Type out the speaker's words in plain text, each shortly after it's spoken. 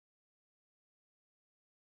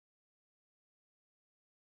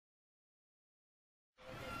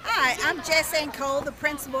I'm Jess the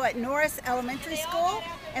principal at Norris Elementary School,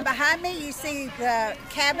 and behind me you see the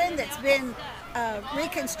cabin that's been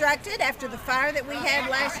reconstructed after the fire that we had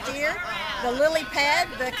last year. The Lily Pad,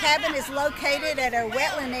 the cabin is located at a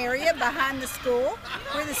wetland area behind the school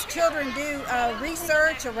where the children do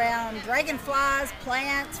research around dragonflies,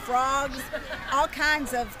 plants, frogs, all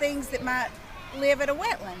kinds of things that might live at a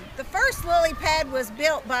wetland. The first lily pad was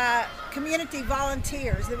built by community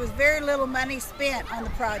volunteers. There was very little money spent on the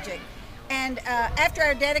project. And after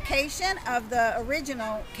our dedication of the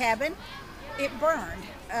original cabin, it burned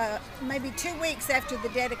maybe 2 weeks after the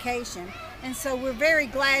dedication. And so we're very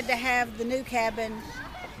glad to have the new cabin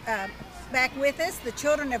back with us. The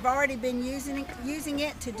children have already been using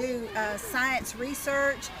it to do science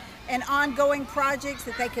research and ongoing projects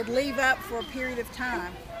that they could leave up for a period of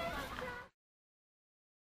time.